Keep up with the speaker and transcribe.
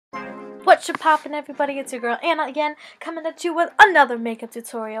What's your poppin', everybody? It's your girl Anna again, coming at you with another makeup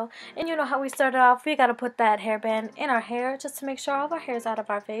tutorial. And you know how we started off, we gotta put that hairband in our hair just to make sure all of our hair is out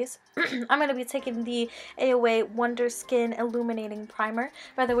of our face. I'm gonna be taking the AOA Wonder Skin Illuminating Primer.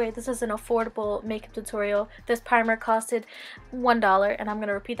 By the way, this is an affordable makeup tutorial. This primer costed $1, and I'm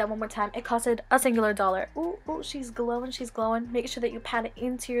gonna repeat that one more time. It costed a singular dollar. Ooh, she's glowing, she's glowing. Make sure that you pat it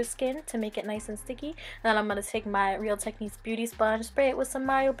into your skin to make it nice and sticky. Then I'm gonna take my Real Techniques beauty sponge, spray it with some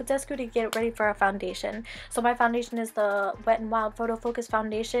Mario Badescu to get ready for our foundation. So my foundation is the Wet n Wild Photo Focus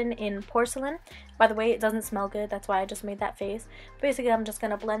Foundation in Porcelain. By the way, it doesn't smell good, that's why I just made that face. Basically, I'm just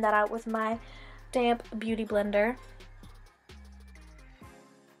gonna blend that out with my damp beauty blender.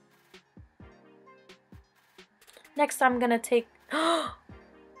 Next, I'm gonna take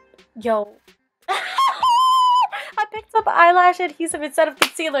yo I picked up eyelash adhesive instead of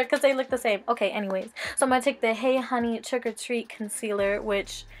concealer because they look the same. Okay, anyways, so I'm gonna take the Hey Honey Trick or Treat concealer,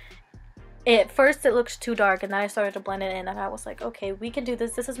 which at first it looked too dark, and then I started to blend it in, and I was like, okay, we can do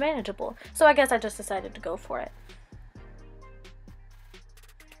this. This is manageable. So I guess I just decided to go for it.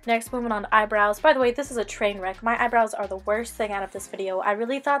 Next, moving on to eyebrows. By the way, this is a train wreck. My eyebrows are the worst thing out of this video. I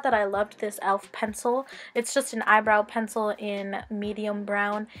really thought that I loved this e.l.f. pencil. It's just an eyebrow pencil in medium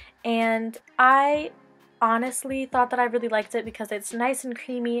brown, and I honestly thought that I really liked it because it's nice and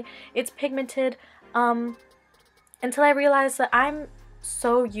creamy. It's pigmented, until I realized that I'm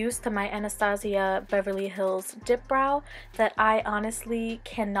so used to my Anastasia Beverly Hills dip brow that I honestly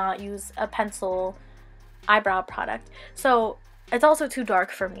cannot use a pencil eyebrow product. So it's also too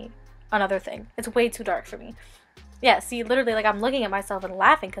dark for me. Another thing, it's way too dark for me. Yeah, see, literally, like, I'm looking at myself and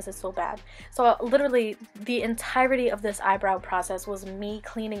laughing because it's so bad. So literally the entirety of this eyebrow process was me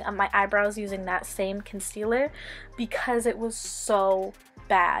cleaning up my eyebrows using that same concealer because it was so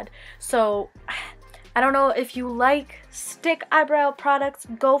bad. So I don't know if you like stick eyebrow products,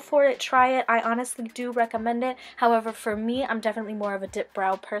 go for it, try it. I honestly do recommend it. However, for me, I'm definitely more of a dip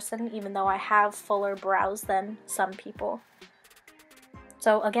brow person, even though I have fuller brows than some people.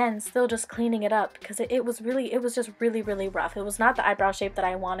 So again, still just cleaning it up because it was just really rough. It was not the eyebrow shape that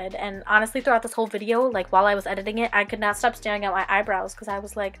I wanted. And honestly, throughout this whole video, like while I was editing it, I could not stop staring at my eyebrows because I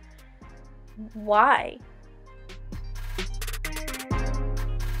was like, why?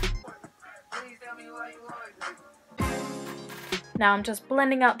 Now I'm just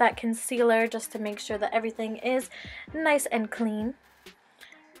blending out that concealer just to make sure that everything is nice and clean.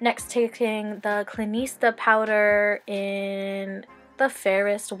 Next, taking the Clinista powder in the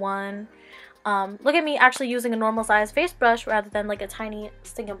fairest one. Look at me actually using a normal size face brush rather than like a tiny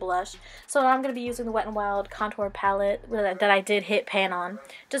stinging blush. So I'm going to be using the Wet n Wild contour palette that I did hit pan on.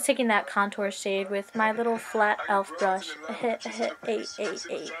 Just taking that contour shade with my little flat e.l.f. brush.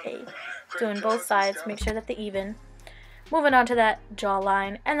 Doing both sides, make sure that they're even. Moving on to that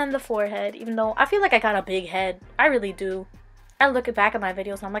jawline and then the forehead, even though I feel like I got a big head. I really do. I look back at my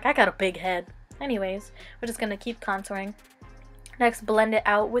videos and I'm like, I got a big head. Anyways, we're just going to keep contouring. Next, blend it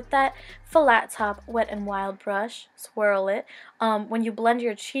out with that flat top Wet n Wild brush. Swirl it. When you blend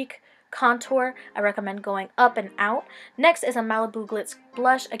your cheek contour, I recommend going up and out. Next is a Malibu Glitz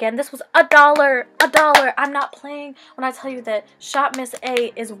blush. Again, this was $1. $1. I'm not playing when I tell you that ShopMissA OR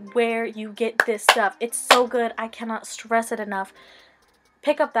is where you get this stuff. It's so good. I cannot stress it enough.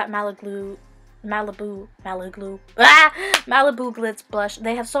 Pick up that Malibu Glitz blush.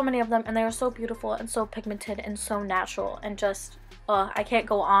 They have so many of them, and they are so beautiful and so pigmented and so natural, and just I can't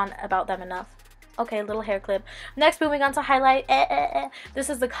go on about them enough. Okay, little hair clip. Next, moving on to highlight. This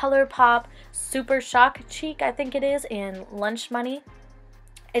is the ColourPop Super Shock Cheek, I think it is, in Lunch Money.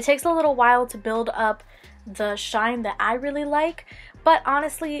 It takes a little while to build up the shine that I really like, but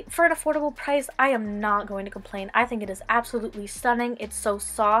honestly, for an affordable price, I am not going to complain. I think it is absolutely stunning. It's so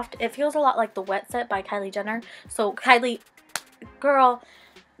soft. It feels a lot like the Wet Set by Kylie Jenner. So Kylie, girl,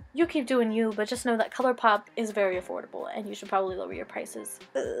 you keep doing you, but just know that ColourPop is very affordable, and you should probably lower your prices.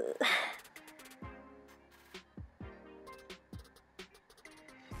 Ugh.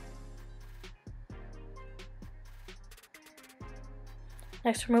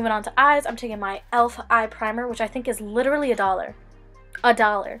 Next, we're moving on to eyes. I'm taking my e.l.f. eye primer, which I think is literally $1.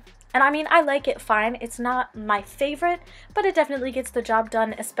 $1. And I mean, I like it fine. It's not my favorite, but it definitely gets the job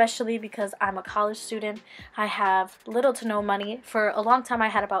done, especially because I'm a college student. I have little to no money. For a long time, I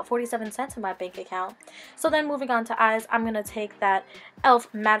had about 47 cents in my bank account. So then moving on to eyes, I'm going to take that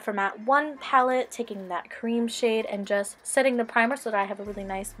e.l.f. Matte for Matte 1 palette, taking that cream shade and just setting the primer so that I have a really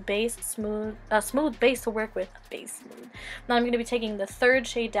nice base, smooth base to work with. Now I'm going to be taking the third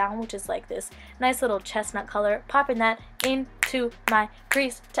shade down, which is like this nice little chestnut color, popping that into my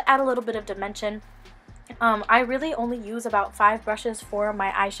crease to add a little bit of dimension. I really only use about 5 brushes for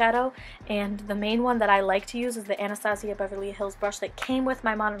my eyeshadow, and the main one that I like to use is the Anastasia Beverly Hills brush that came with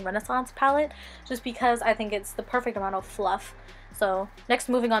my Modern Renaissance palette, just because I think it's the perfect amount of fluff. So next,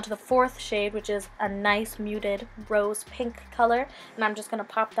 moving on to the 4th shade, which is a nice muted rose pink color, and I'm just going to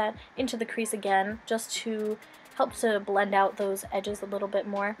pop that into the crease again just to help to blend out those edges a little bit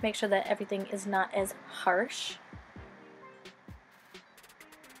more, make sure that everything is not as harsh.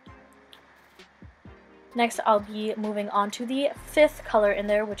 Next, I'll be moving on to the 5th color in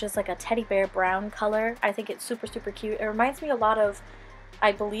there, which is like a teddy bear brown color. I think it's super, super cute. It reminds me a lot of,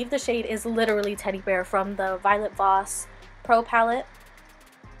 I believe the shade is literally teddy bear from the Violet Voss Pro palette.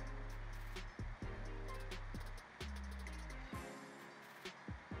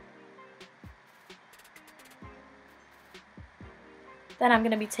 Then I'm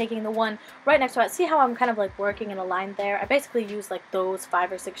going to be taking the one right next to it. See how I'm kind of like working in a line there? I basically use like those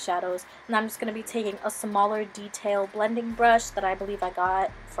 5 or 6 shadows. And I'm just going to be taking a smaller detail blending brush that I believe I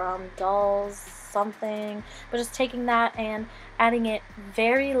got from Dolls something. But just taking that and adding it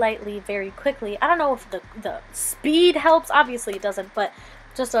very lightly, very quickly. I don't know if the speed helps. Obviously it doesn't. But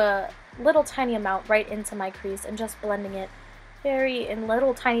just a little tiny amount right into my crease and just blending it in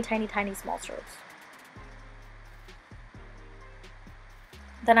little tiny, tiny, tiny small strokes.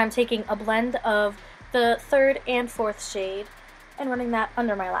 Then I'm taking a blend of the 3rd and 4th shade and running that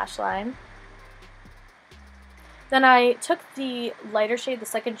under my lash line. Then I took the lighter shade, the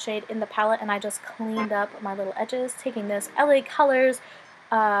 2nd shade in the palette, and I just cleaned up my little edges, taking this LA Colors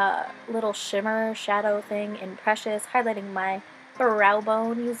little shimmer shadow thing in Precious, highlighting my brow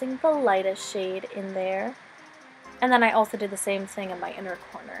bone using the lightest shade in there. And then I also did the same thing in my inner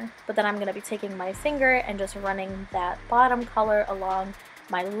corner. But then I'm going to be taking my finger and just running that bottom color along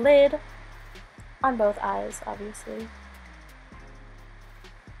my lid on both eyes, obviously.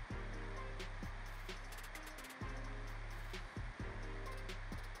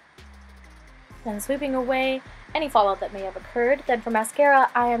 Then sweeping away any fallout that may have occurred. Then for mascara,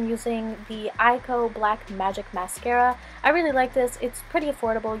 I am using the Eyeko Black Magic Mascara. I really like this. It's pretty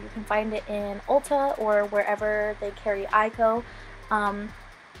affordable. You can find it in Ulta or wherever they carry Eyeko.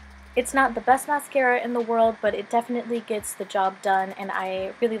 It's not the best mascara in the world, but it definitely gets the job done, and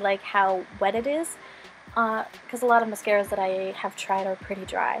I really like how wet it is, because a lot of mascaras that I have tried are pretty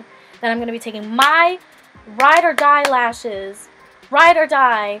dry. Then I'm going to be taking my Ride or Die lashes, Ride or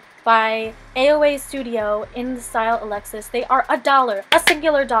Die by AOA Studio in the style Alexis. They are $1, a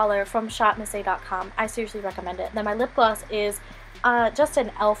singular dollar, from ShopMissA.com. I seriously recommend it. Then my lip gloss is just an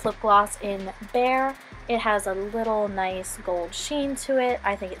e.l.f. lip gloss in Bare. It has a little nice gold sheen to it.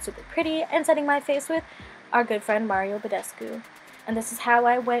 I think it's super pretty. And setting my face with our good friend Mario Badescu. And this is how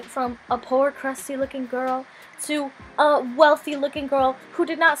I went from a poor, crusty looking girl to a wealthy looking girl who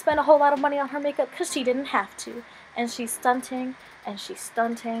did not spend a whole lot of money on her makeup because she didn't have to. And she's stunting, and she's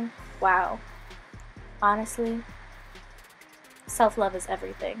stunting. Wow. Honestly, self-love is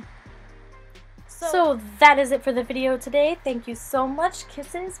everything. So that is it for the video today. Thank you so much.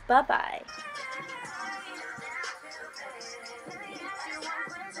 Kisses. Bye-bye.